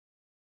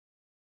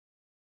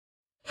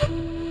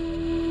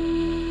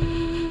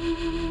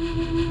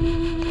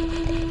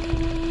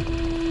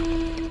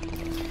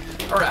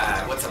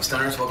Alright, what's up,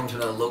 stoners? Welcome to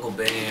another local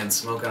band,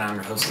 Smokeout. I'm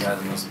your host,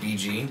 the most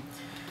BG.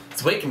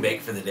 It's Wake and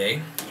Bake for the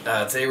day.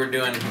 Today we're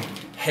doing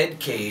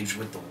HeadCage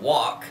with The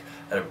Walk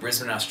out of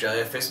Brisbane,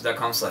 Australia.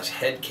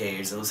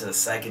 Facebook.com/HeadCage. They listen to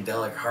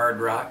psychedelic hard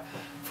rock.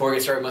 Before we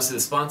get started, most of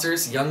the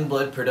sponsors: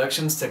 Youngblood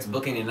Productions. Text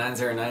booking at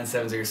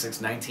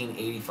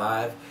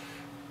 909-706-1985.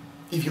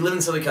 If you live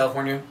in Southern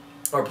California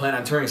or plan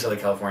on touring Southern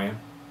California,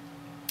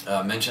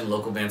 mention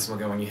local band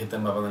Smokeout. When you hit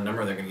them up on the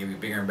number, they're going to give you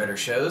bigger and better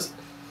shows.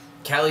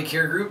 Cali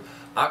Cure Group.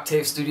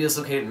 Octave Studios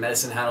located in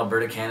Medicine Hat,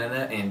 Alberta,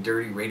 Canada, and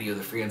Dirty Radio,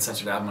 the free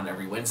uncensored album on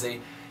every Wednesday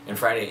and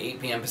Friday at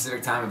 8 p.m.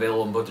 Pacific Time,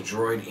 available on both the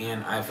Droid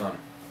and iPhone.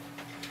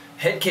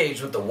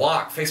 HeadCage with The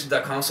Walk,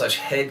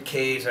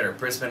 Facebook.com/HeadCage out of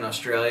Brisbane,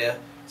 Australia.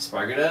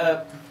 Spark it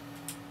up.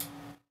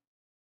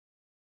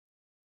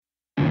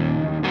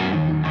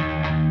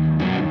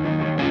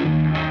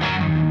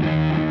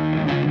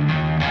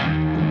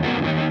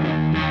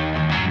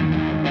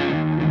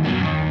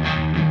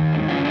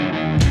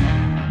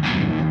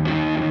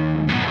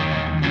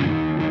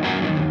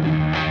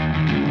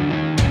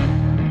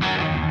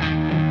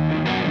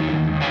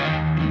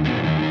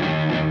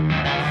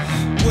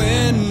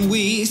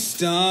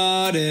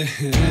 Started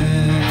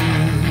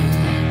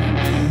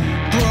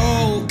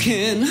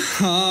broken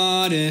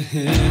hearted,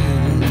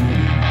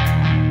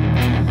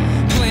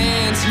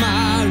 plant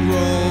my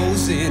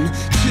rose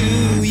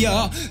into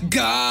your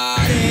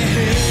garden.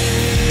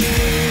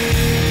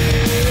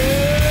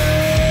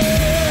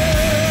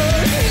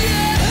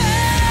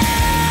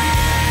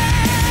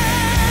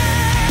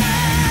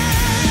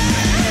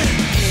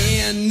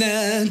 In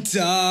the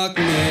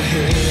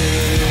darkness,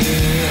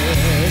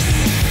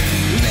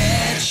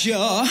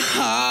 your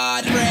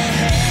heart rest.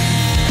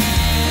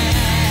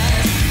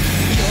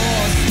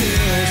 You're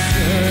still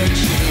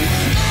searching,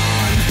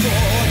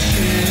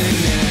 unfortunate.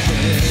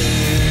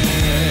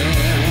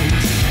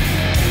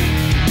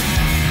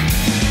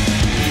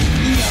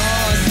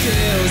 You're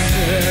still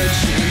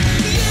searching,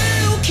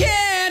 you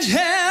can't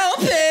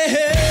help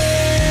it.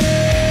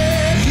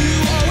 You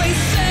always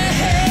say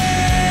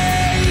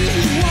you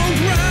won't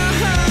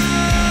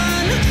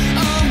run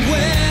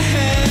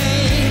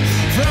away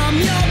from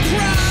your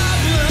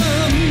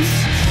problems.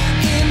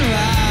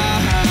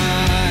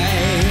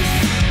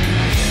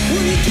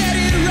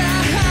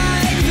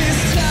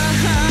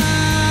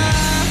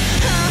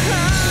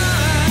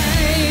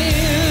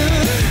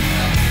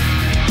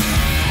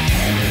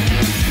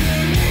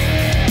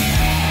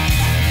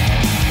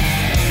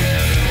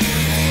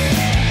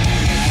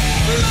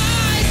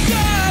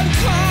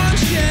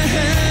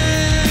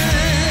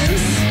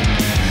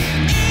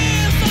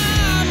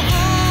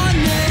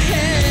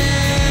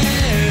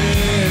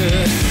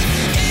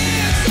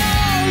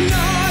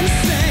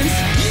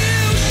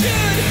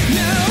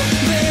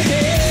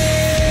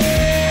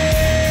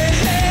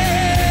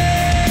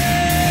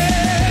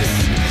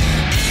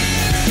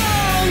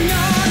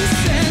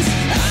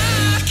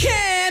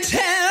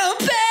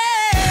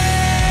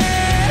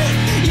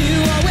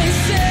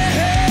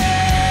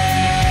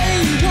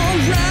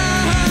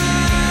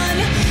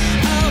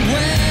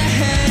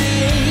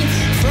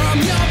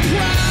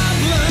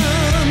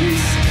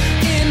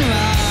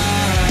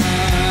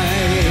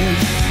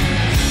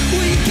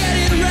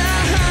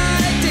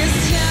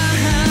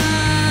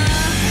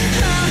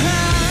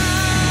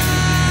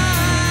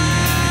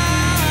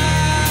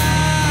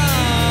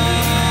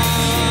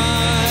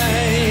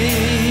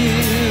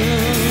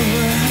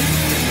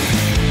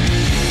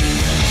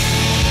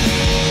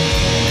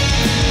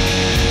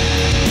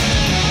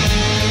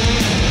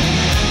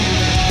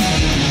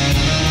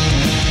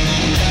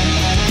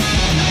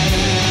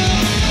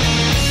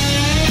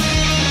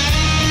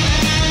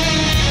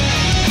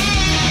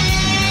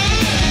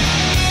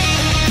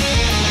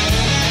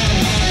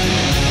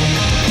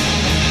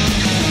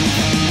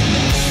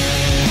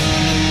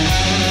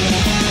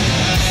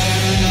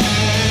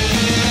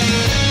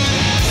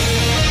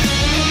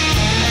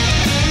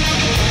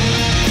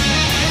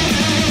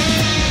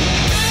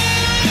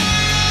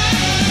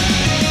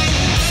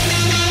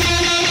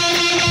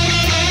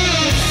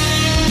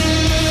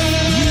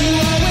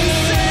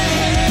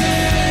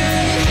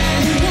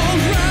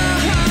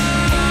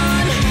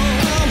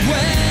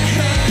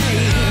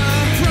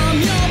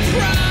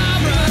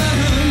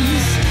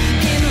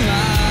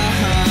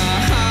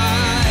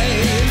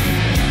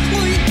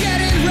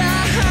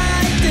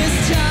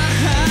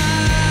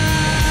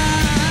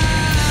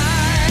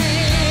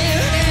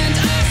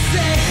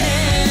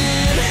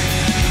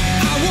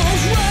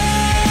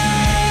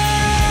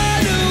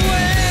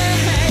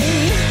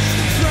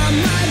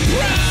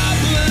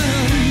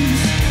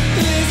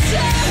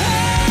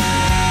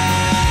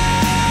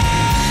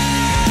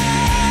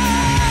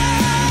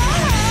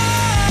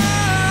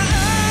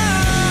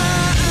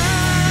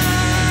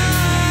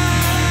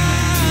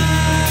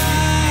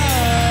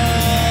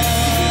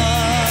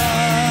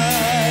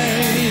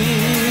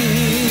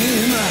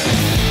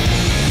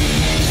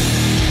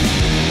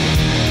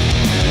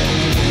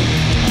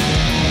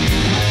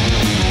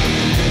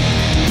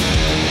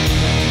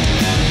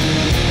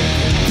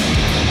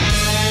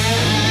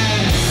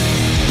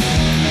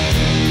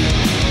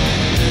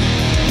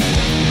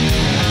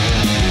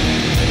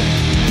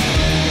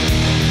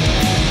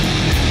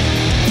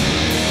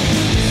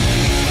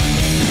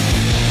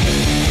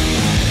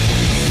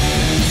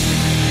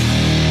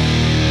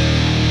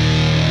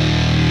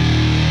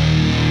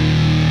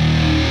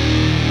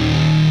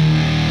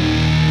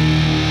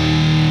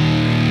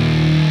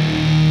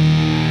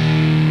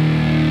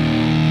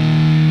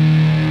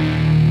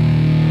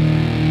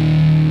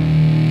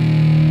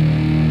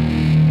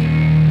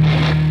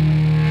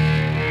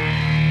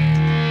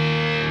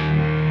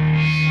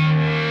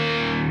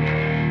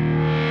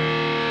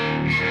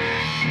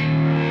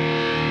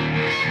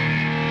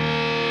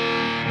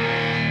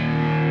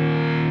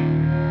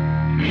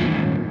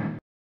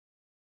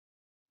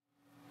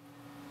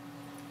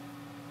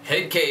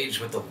 HeadCage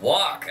with The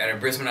Walk out of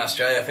Brisbane,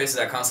 Australia.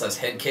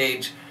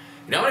 Facebook.com/HeadCage.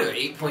 You know, I'm gonna go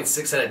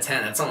 8.6 out of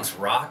 10. That's almost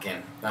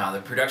rocking.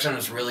 The production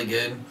was really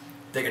good.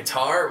 The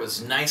guitar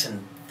was nice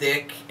and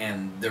thick,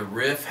 and the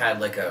riff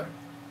had like a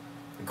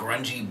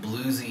grungy,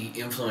 bluesy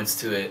influence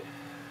to it,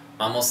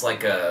 almost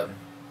like a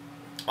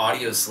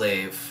Audio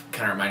Slave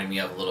kind of reminded me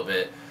of a little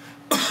bit.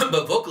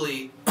 But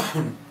vocally,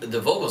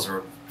 the vocals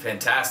were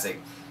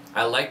fantastic.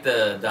 I like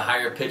the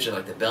higher pitch of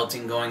like the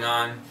belting going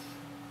on.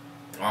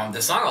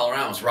 The song all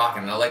around was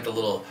rocking, and I like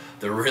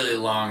the really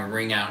long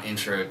ring out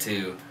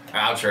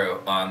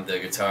outro on the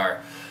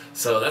guitar.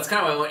 So that's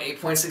kind of why I went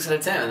 8.6 out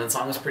of 10, and that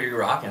song was pretty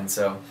rocking.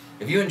 So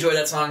if you enjoyed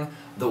that song,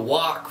 The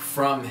Walk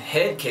from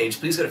HeadCage,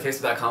 please go to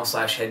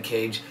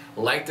Facebook.com/HeadCage,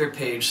 like their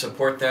page,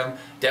 support them.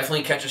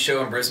 Definitely catch a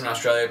show in Brisbane,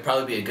 Australia. It'd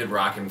probably be a good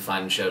rockin'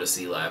 fun show to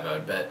see live, I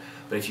would bet.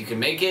 But if you can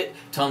make it,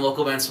 tell them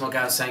local band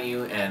Smokeout sent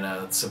you,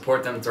 and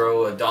support them.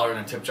 Throw $1 in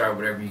a tip jar,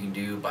 whatever you can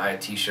do. Buy a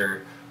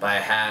t-shirt, buy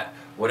a hat,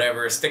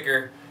 whatever, a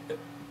sticker.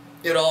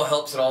 It all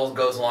helps. It all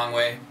goes a long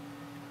way.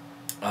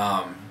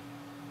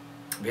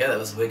 Yeah, that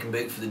was Wake and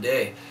Bake for the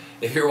day.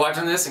 If you're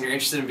watching this and you're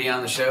interested in being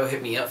on the show,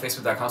 hit me up,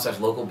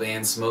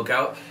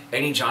 Facebook.com/localbandsmokeout.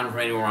 Any genre from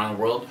anywhere around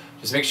the world.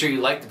 Just make sure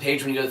you like the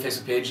page when you go to the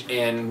Facebook page,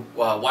 and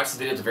watch the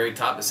video at the very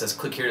top. It says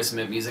click here to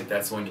submit music.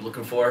 That's the one you're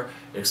looking for.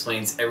 It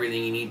explains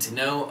everything you need to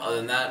know. Other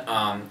than that,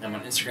 I'm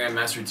on Instagram,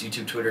 Masterwords,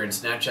 YouTube, Twitter, and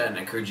Snapchat, and I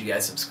encourage you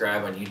guys to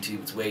subscribe on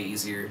YouTube. It's way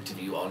easier to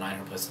view all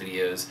 900+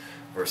 videos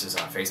versus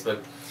on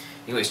Facebook.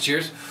 Anyways,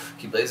 cheers.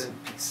 Keep blazing.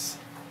 Peace.